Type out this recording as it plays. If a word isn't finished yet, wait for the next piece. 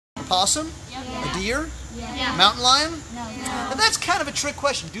possum? A deer? A mountain lion? Now that's kind of a trick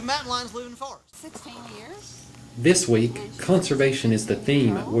question. Do mountain lions live in forests? 16 years. This week, conservation is the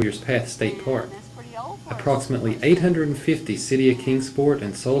theme at Warriors Path State Park. Approximately 850 City of Kingsport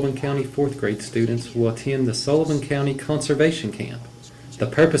and Sullivan County 4th grade students will attend the Sullivan County Conservation Camp. The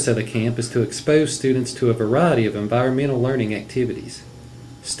purpose of the camp is to expose students to a variety of environmental learning activities.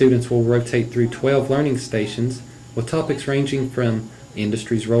 Students will rotate through 12 learning stations with topics ranging from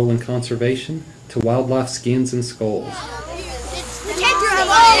industry's role in conservation to wildlife skins and skulls.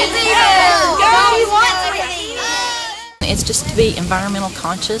 It's just to be environmental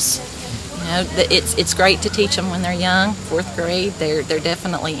conscious. You know, it's great to teach them when they're young, 4th grade. They're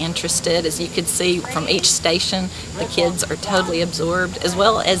definitely interested. As you can see from each station, the kids are totally absorbed, as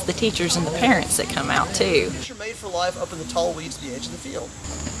well as the teachers and the parents that come out too. You're made for life up in the tall weeds at the edge of the field.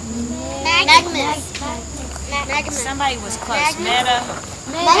 Somebody was close.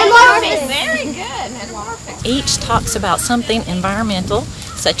 Metamorphosis. Very good. Metamorphosis. Each talks about something environmental,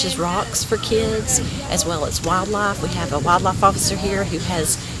 such as rocks for kids, as well as wildlife. We have a wildlife officer here who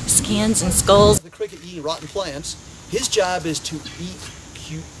has skins and skulls. The cricket eating rotten plants, his job is to eat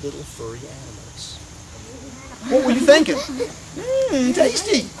cute little furry animals. What were you thinking?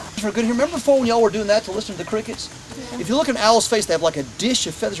 Tasty. For good here. Remember before when y'all were doing that to listen to the crickets? If you look at an owl's face, they have like a dish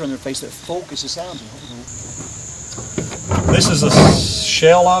of feathers on their face that focus the sounds. This is a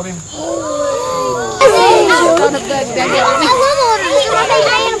shell of him. I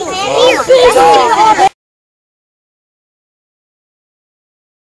love all of these.